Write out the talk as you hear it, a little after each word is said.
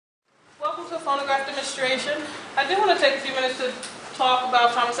phonograph demonstration. I do want to take a few minutes to talk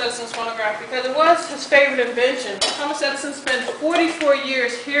about Thomas Edison's phonograph because it was his favorite invention. Thomas Edison spent 44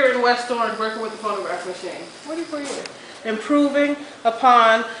 years here in West Orange working with the phonograph machine. 44 years. Improving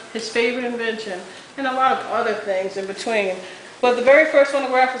upon his favorite invention and a lot of other things in between. But the very first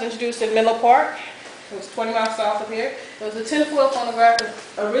phonograph was introduced in Menlo Park. It was 20 miles south of here. It was a tinfoil phonograph.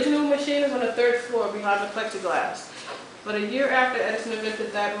 The original machine is on the third floor behind the plexiglass. But a year after Edison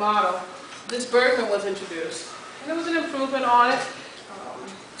invented that model, this Bergman was introduced. And it was an improvement on it.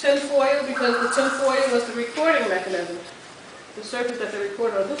 Tinfoil, because the tinfoil was the recording mechanism. The surface that they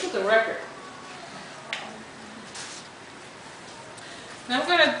recorded on. This was a record. Now I'm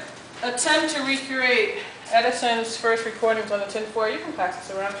going to attempt to recreate Edison's first recordings on the tinfoil. You can pass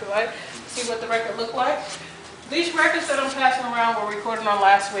this around if you like. See what the record looked like. These records that I'm passing around were recorded on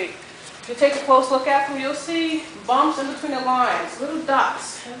last week. If you take a close look at them, you'll see bumps in between the lines, little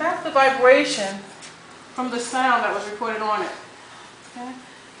dots. And that's the vibration from the sound that was recorded on it. Okay?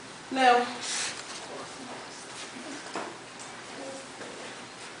 Now,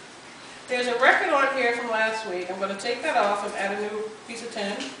 there's a record on here from last week. I'm going to take that off and add a new piece of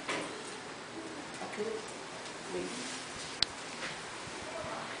tin.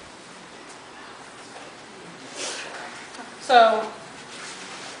 So,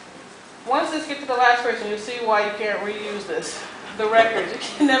 once this gets to the last person, you'll see why you can't reuse this. The records. You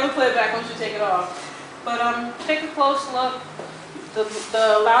can never play it back once you take it off. But take a close look.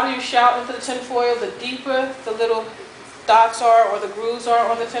 The louder you shout into the tinfoil, the deeper the little dots are or the grooves are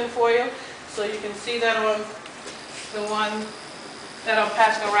on the tinfoil. So you can see that on the one that I'm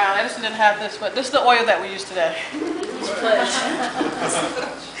passing around. Edison didn't have this, but this is the oil that we use today.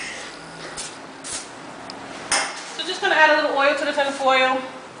 So just going to add a little oil to the tinfoil,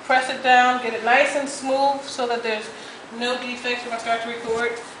 press it down, get it nice and smooth so that there's no defects when I start to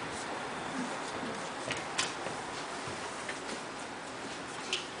record.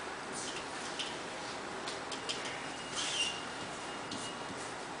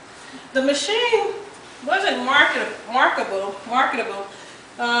 The machine wasn't marketable.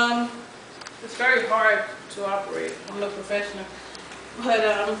 It's very hard to operate. I'm no professional.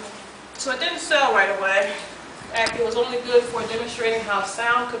 But, so it didn't sell right away. It was only good for demonstrating how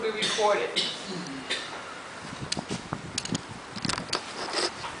sound could be recorded.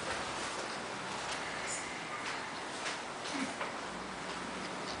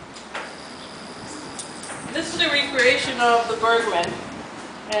 This is a recreation of the Bergman.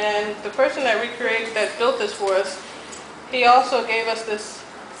 And the person that built this for us, he also gave us this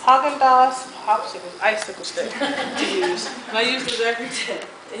Haagen-Dazs icicle stick to use. And I use this every day.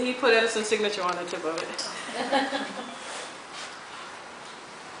 And he put Edison's signature on the tip of it.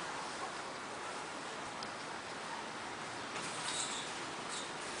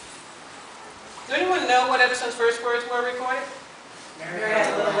 Does anyone know what Edison's first words were recorded? Mary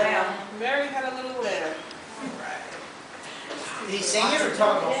had a little lamb. Mary had a little lamb. Did he sing it or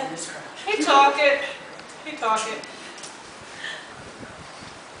talk it? He talk it. He talk it.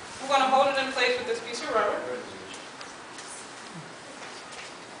 I'm going to hold it in place with this piece of rubber.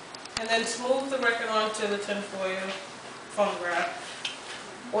 And then smooth the record onto the tinfoil phonograph,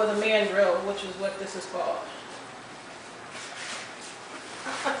 or the mandrel, which is what this is called.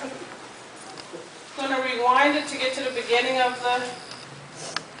 I'm going to rewind it to get to the beginning of the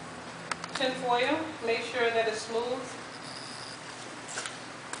tinfoil. Make sure that it's smooth.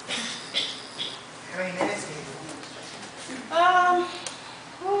 How many minutes do you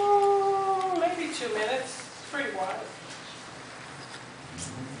Maybe 2 minutes. It's pretty wide.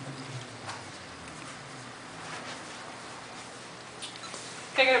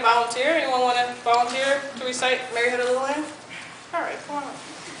 Taking a volunteer? Anyone want to volunteer to recite Mary Had a Little Lamb? All right, come on.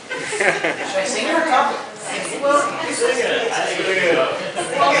 Should I sing it or talk it?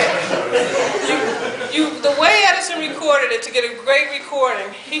 The way Edison recorded it, to get a great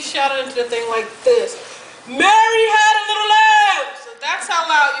recording, he shouted into the thing like this: Mary had a little lamb! So that's how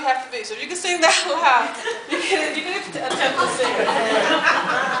loud you have to be. So if you can sing that loud, you can attempt to sing it.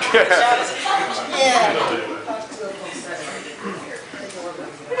 Yeah.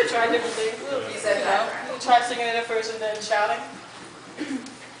 You can try different things. You can try singing it at first and then shouting.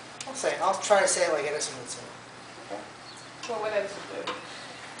 I'll try to say it like Edison would say it. Well, what Edison did.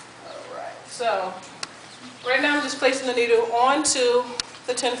 Alright, so right now I'm just placing the needle onto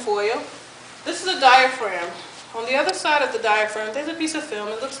the tinfoil. This is a diaphragm. On the other side of the diaphragm, there's a piece of film.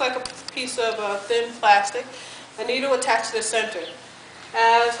 It looks like a piece of thin plastic. A needle attached to the center.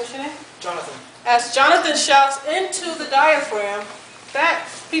 What's your name? Jonathan. As Jonathan shouts into the diaphragm, that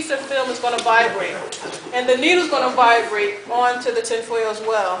piece of film is going to vibrate. And the needle is going to vibrate onto the tinfoil as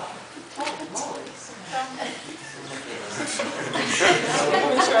well. All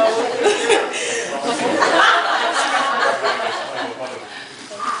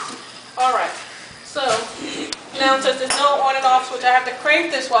right. So now since there's no on and off switch, I have to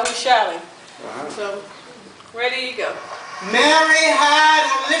crank this while he's shouting. So ready you go. Mary had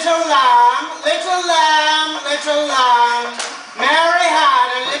a little lamb, little lamb, little lamb. Mary had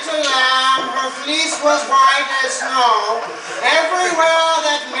a little lamb, her fleece was white as snow. Everywhere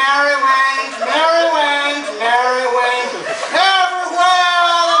that Mary went, Mary went, Mary went. Everywhere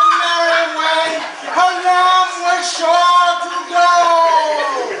that Mary went, her lamb was sure to go.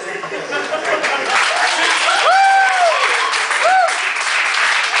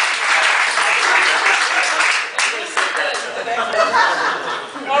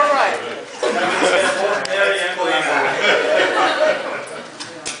 All right.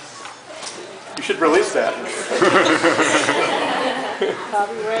 You should release that.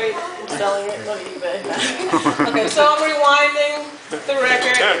 Copyright, I'm selling it on eBay. Okay, so I'm rewinding the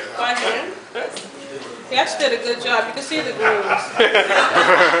record by hand. He actually did a good job. You can see the grooves.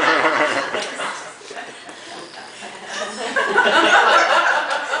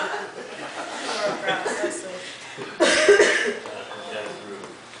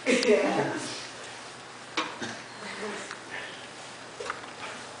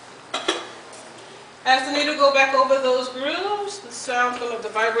 As the needle go back over those grooves, the sound's the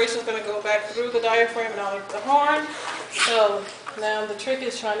vibration's going to go back through the diaphragm and out of the horn. So now the trick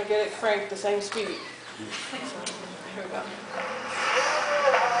is trying to get it cranked the same speed. So, here we go.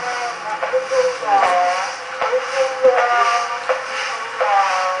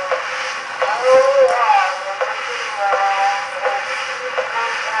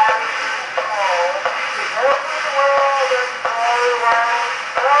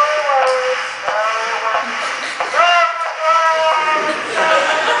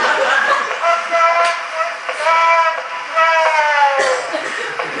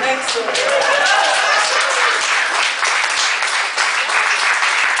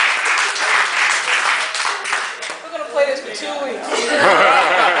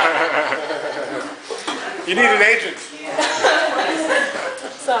 You need an agent.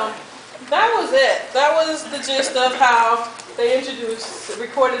 So that was it. That was the gist of how they introduced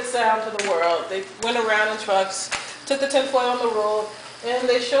recorded sound to the world. They went around in trucks, took the tinfoil on the road, and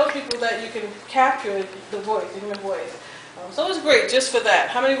they showed people that you can capture the voice, the human voice. So it was great just for that.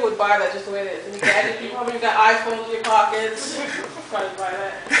 How many would buy that just the way it is? Any gadget people? How many got iPhones in your pockets? Probably buy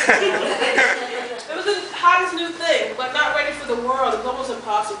that. It was the hottest new thing, but not ready for the world. It was almost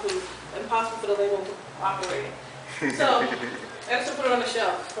impossible for the label to operate. So Edison put it on the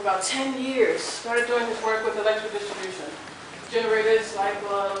shelf for about 10 years. Started doing his work with electrical distribution, generators, light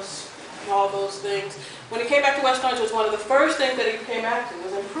bulbs, all those things. When he came back to West Orange, it was one of the first things that he came back to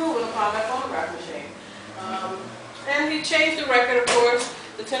was improving upon that phonograph machine. And he changed the record, of course.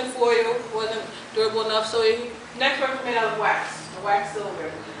 The tinfoil wasn't durable enough, so he next record was made out of wax, a wax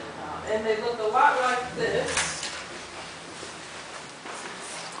cylinder. And they look a lot like this.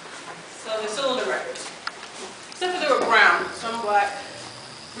 So they're cylinder records. Except for they were brown, some black.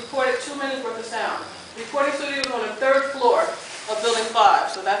 Recorded 2 minutes worth of sound. Recording studio was on the 3rd floor of Building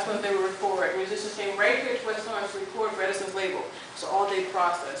 5, so that's when they were recording. Musicians came right here to West Orange to record for Edison's label. It's an all-day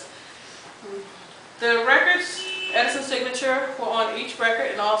process. The records, Edison's signature, were on each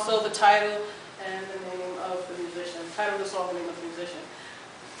record, and also the title and the name of the musician. Title of the song and name of the musician.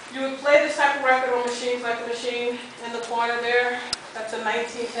 You would play this type of record on machines like the machine in the corner there. That's a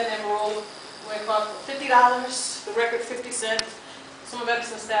 1910 Emerald. It cost $50. The record 50 cents. Some of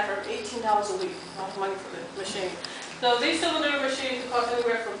Edison's staff earned $18 a week. A lot of money for the machine. So these cylinder machines cost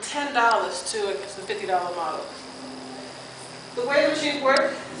anywhere from $10 to, I guess, the $50 model. The way the machines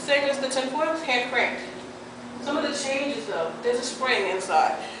work, same as the tinfoil, is hand cranked. Some of the changes though, there's a spring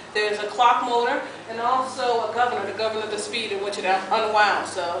inside. There's a clock motor and also a governor to govern the speed in which it unwound,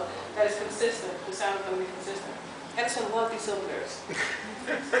 so that is consistent. The sound is going to be consistent. Edison loved these cylinders.